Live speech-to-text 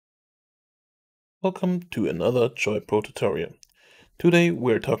Welcome to another JoyPro tutorial. Today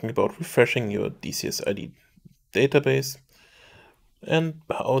we're talking about refreshing your DCS ID database and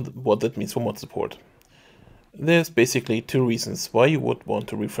what that means for mod support. There's basically two reasons why you would want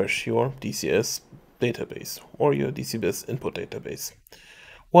to refresh your DCS database or your DCS input database.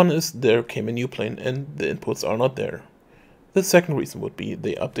 One is there came a new plane and the inputs are not there. The second reason would be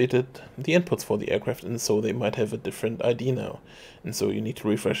they updated the inputs for the aircraft and so they might have a different ID now, and so you need to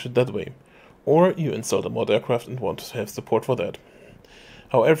refresh it that way. Or you installed a mod aircraft and want to have support for that.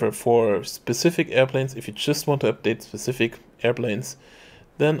 However, for specific airplanes, if you just want to update specific airplanes,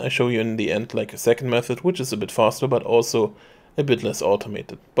 then I show you in the end like a second method, which is a bit faster but also a bit less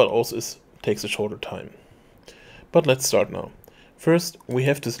automated, but also takes a shorter time. But let's start now. First, we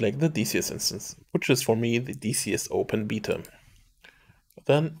have to select the DCS instance, which is for me the DCS Open Beta.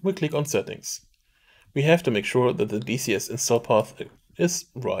 Then we click on Settings. We have to make sure that the DCS install path is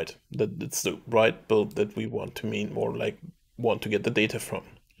right, that it's the right build that we want to mean, or like want to get the data from.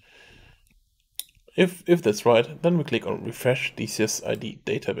 If that's right, then we click on Refresh DCS ID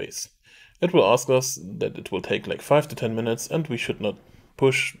Database. It will ask us that it will take like 5 to 10 minutes and we should not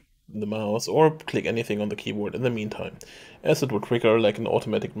push the mouse or click anything on the keyboard in the meantime, as it would trigger like an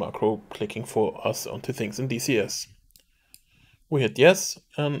automatic macro clicking for us onto things in DCS. We hit yes,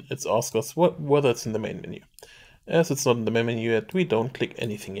 and it's asked us whether it's in the main menu. As it's not in the main menu yet, we don't click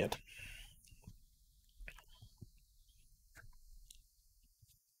anything yet.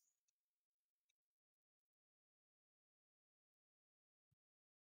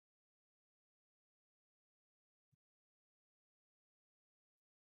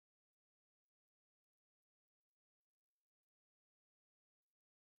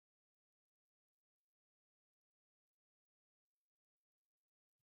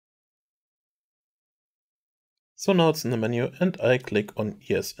 So now it's in the menu and I click on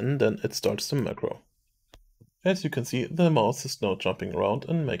yes, and then it starts the macro. As you can see, the mouse is now jumping around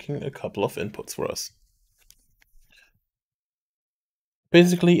and making a couple of inputs for us.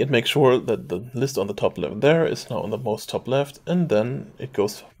 Basically, it makes sure that the list on the top left there is now on the most top left, and then it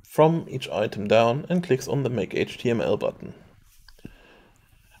goes from each item down and clicks on the Make HTML button.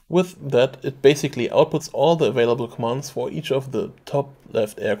 With that, it basically outputs all the available commands for each of the top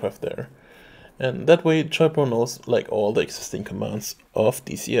left aircraft there. And that way JoyPro knows like all the existing commands of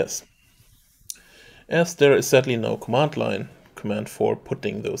DCS. As there is sadly no command line command for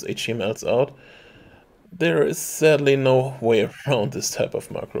putting those HTMLs out, there is sadly no way around this type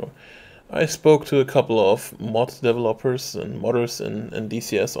of macro. I spoke to a couple of mod developers and modders in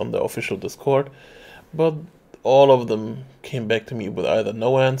DCS on the official Discord, but all of them came back to me with either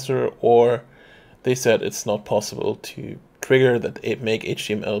no answer or they said it's not possible to trigger that make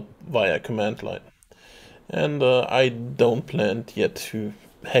HTML via command line. And I don't plan yet to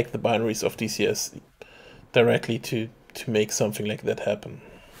hack the binaries of DCS directly to make something like that happen.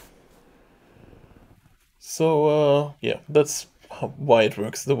 So yeah, that's why it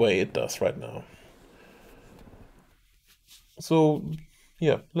works the way it does right now. So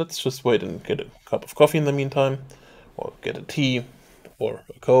yeah, let's just wait and get a cup of coffee in the meantime, or get a tea, or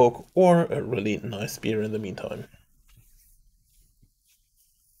a Coke, or a really nice beer in the meantime.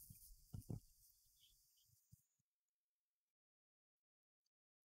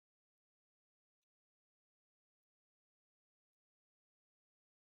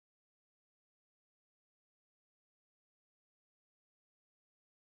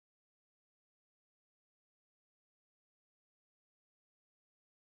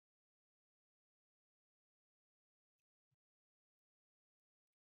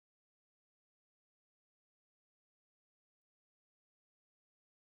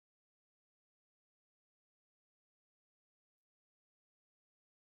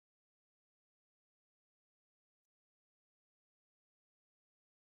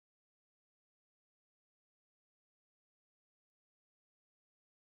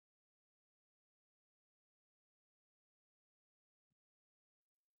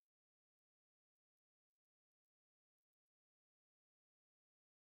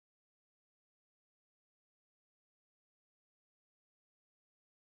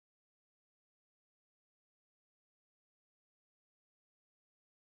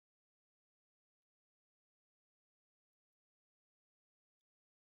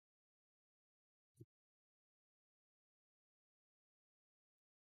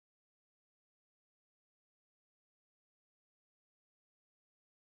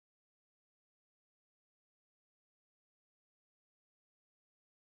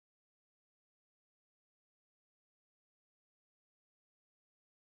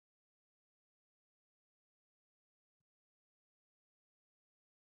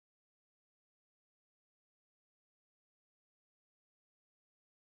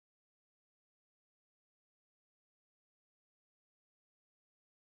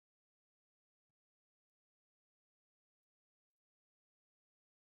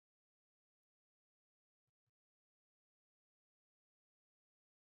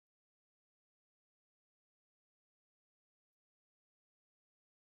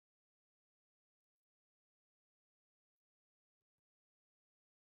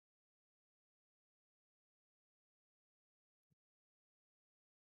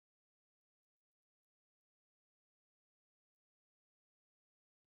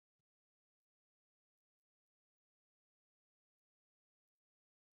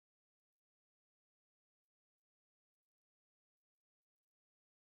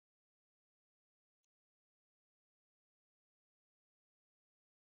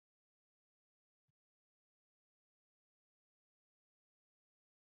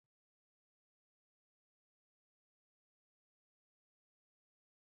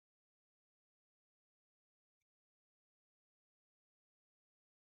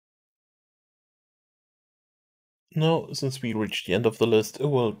 Now, since we reached the end of the list, it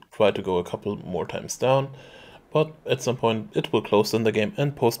will try to go a couple more times down, but at some point it will close down the game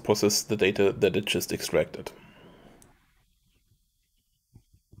and post-process the data that it just extracted.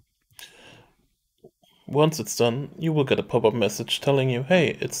 Once it's done, you will get a pop-up message telling you,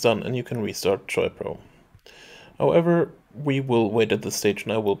 hey, it's done and you can restart JoyPro. However, we will wait at this stage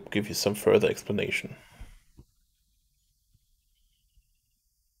and I will give you some further explanation.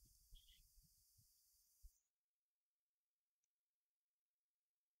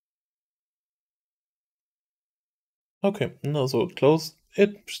 Okay, now so it closed,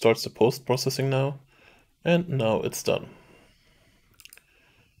 it starts the post-processing now, and now it's done.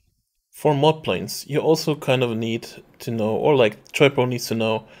 For mod planes, you also kind of need to know, or like JoyPro needs to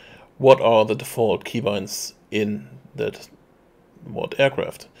know, what are the default keybinds in that mod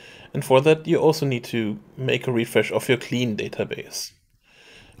aircraft. And for that, you also need to make a refresh of your clean database.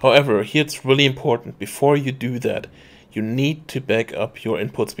 However, here it's really important, before you do that, you need to back up your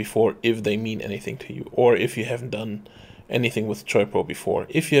inputs before if they mean anything to you, or if you haven't done anything with JoyPro before.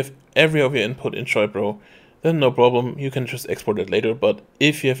 If you have every of your input in JoyPro, then no problem, you can just export it later, but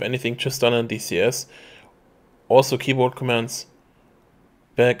if you have anything just done in DCS, also keyboard commands,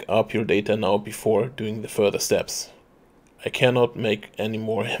 back up your data now before doing the further steps. I cannot make any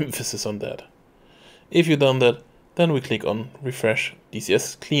more emphasis on that. If you've done that, then we click on Refresh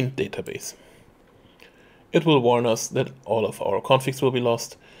DCS Clean Database. It will warn us that all of our configs will be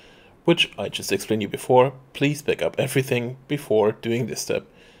lost, which I just explained you before. Please back up everything before doing this step.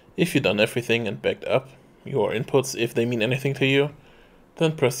 If you've done everything and backed up your inputs, if they mean anything to you,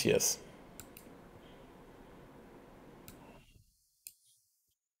 then press yes.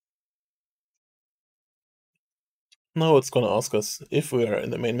 Now it's gonna ask us if we are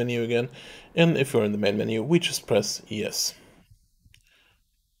in the main menu again, and if we're in the main menu, we just press yes.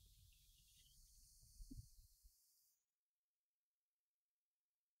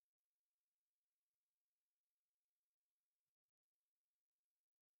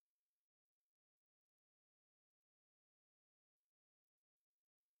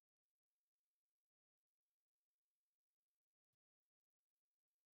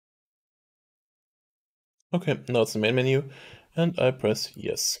 Okay, now it's the main menu, and I press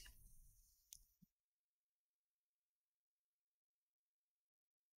yes.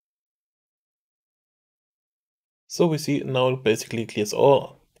 So we see now it basically clears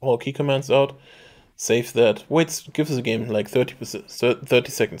all key commands out, saves that, waits, gives the game like 30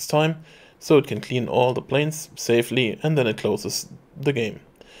 seconds time, so it can clean all the planes safely, and then it closes the game.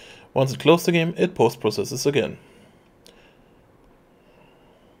 Once it closes the game, it post-processes again.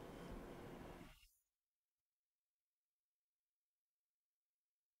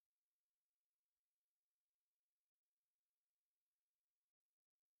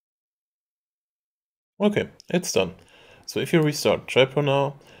 Okay, it's done. So if you restart JoyPro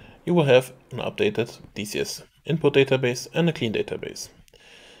now, you will have an updated DCS input database and a clean database.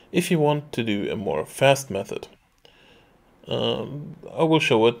 If you want to do a more fast method, I will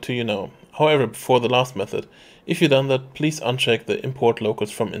show it to you now. However, before the last method, if you've done that, please uncheck the import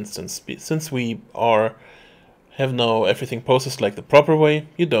locals from instance. Since we have now everything processed like the proper way,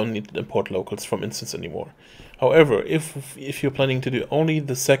 you don't need to import locals from instance anymore. However, if you're planning to do only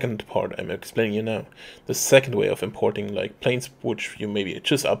the second part I'm explaining you now, the second way of importing like planes which you maybe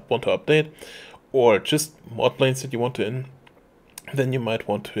just want to update, or just mod planes that you want to in, then you might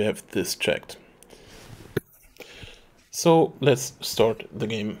want to have this checked. So let's start the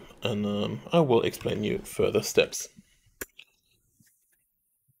game, and I will explain you further steps.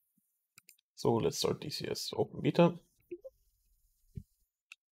 So let's start DCS Open Beta.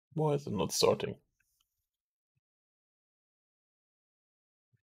 Why is it not starting?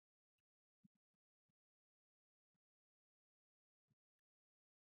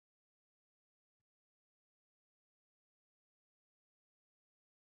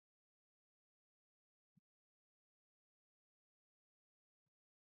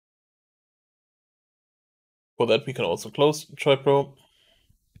 For that we can also close JoyPro.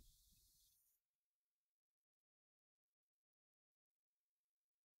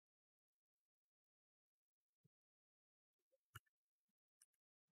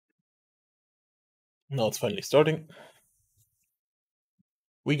 Now it's finally starting.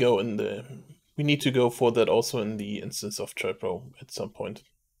 We go in the... We need to go for that also in the instance of JoyPro at some point.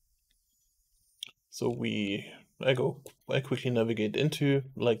 So I quickly navigate into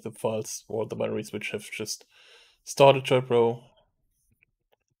like the files or the binaries which have just started JoyPro,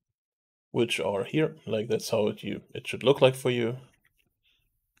 which are here. Like that's how it should look like for you.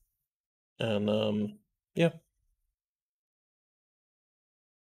 And yeah.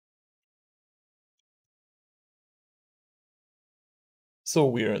 So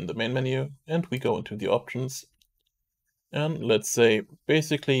we're in the main menu and we go into the options. And let's say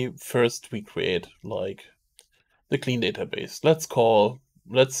basically first we create like the clean database. Let's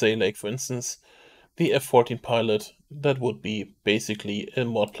say like for instance, the F14 pilot, that would be basically a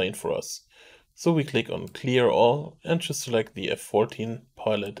mod plane for us. So we click on clear all and just select the F14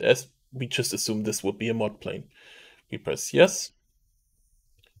 pilot as we just assume this would be a mod plane. We press yes,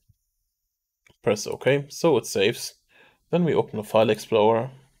 press OK, so it saves. Then we open a file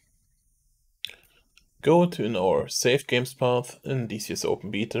explorer, go to in our saved games path in DCS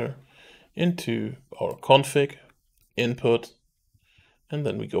Open Beta, into our config, input, and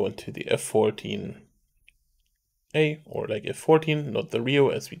then we go into the F14A or like F14, not the Rio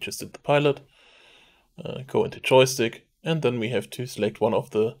as we just did the pilot. Go into joystick, and then we have to select one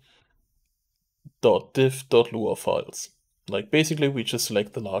of the .diff.lua files. Like basically we just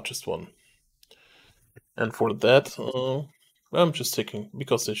select the largest one. And for that, I'm just taking,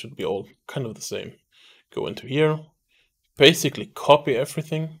 because they should be all kind of the same. Go into here, basically copy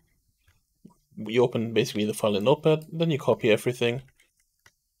everything. We open basically the file in Notepad, then you copy everything.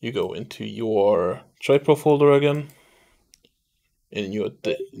 You go into your JoyPro folder again, in your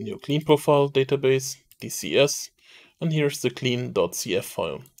clean profile database, DCS, and here's the clean.cf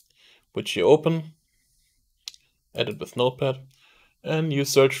file, which you open, edit with Notepad, and you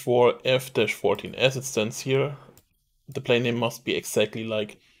search for F-14 as it stands here. The plane name must be exactly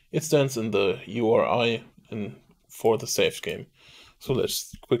like it stands in the URI for the saved game. So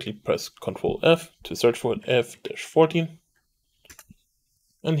let's quickly press Ctrl F to search for it, F-14.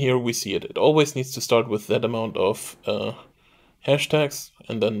 And here we see it. It always needs to start with that amount of hashtags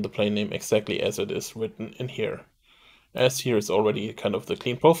and then the plane name exactly as it is written in here. As here is already kind of the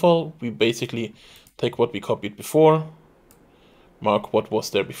clean profile, we basically take what we copied before, mark what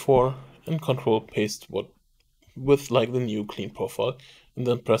was there before, and Control paste what with like the new clean profile, and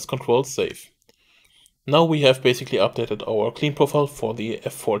then press Control save. Now we have basically updated our clean profile for the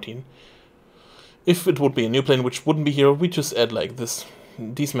F14. If it would be a new plane which wouldn't be here, we just add like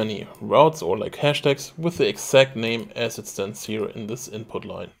these many routes or like hashtags with the exact name as it stands here in this input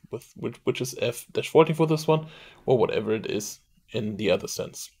line, which is F-14 for this one, or whatever it is in the other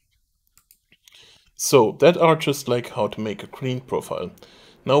sense. So that are just like how to make a clean profile.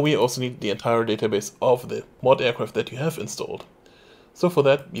 Now we also need the entire database of the mod aircraft that you have installed. So for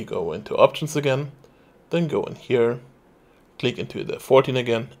that you go into options again, then go in here, click into the 14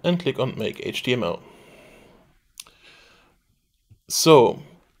 again, and click on make HTML. So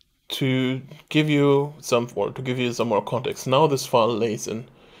to give you some more context, now this file lays in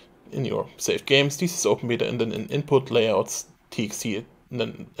your saved games, DCS Open Beta, and then in input layouts txt, and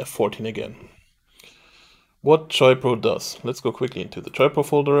then F14 again. What JoyPro does, let's go quickly into the JoyPro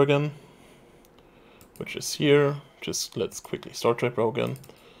folder again, which is here. Just let's quickly start JoyPro again.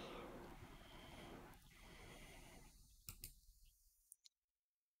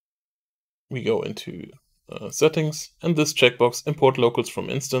 We go into settings, and this checkbox import locals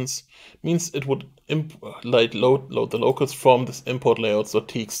from instance means it would load the locals from this import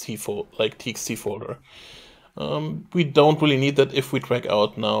layouts.txt txt folder. We don't really need that if we drag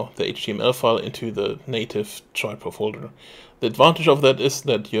out now the HTML file into the native JoyPro folder. The advantage of that is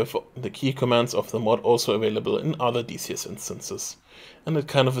that you have the key commands of the mod also available in other DCS instances. And it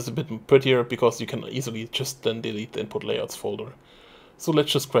kind of is a bit prettier because you can easily just then delete the input layouts folder. So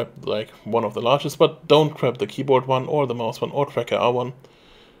let's just grab like one of the largest, but don't grab the keyboard one or the mouse one or tracker R one.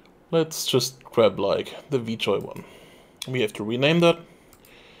 Let's just grab like the VJoy one. We have to rename that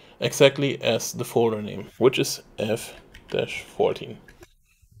exactly as the folder name, which is F-14.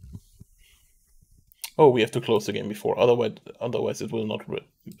 Oh, we have to close the game before, otherwise it will not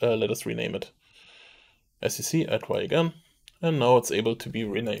let us rename it. As you see, I try again, and now it's able to be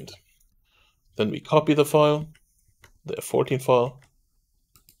renamed. Then we copy the file, the F14 file,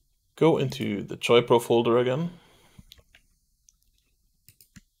 go into the JoyPro folder again,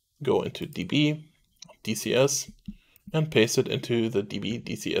 go into DB, DCS, and paste it into the DB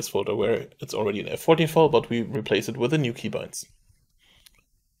DCS folder where it's already an F14 file, but we replace it with the new keybinds.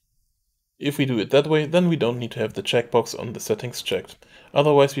 If we do it that way, then we don't need to have the checkbox on the settings checked.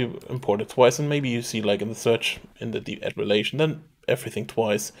 Otherwise we import it twice, and maybe you see like in the search in the add relation, then everything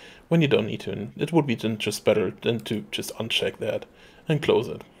twice when you don't need to. And it would be then just better than to just uncheck that and close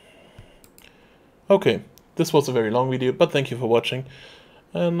it. Okay, this was a very long video, but thank you for watching,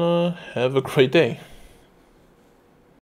 and have a great day.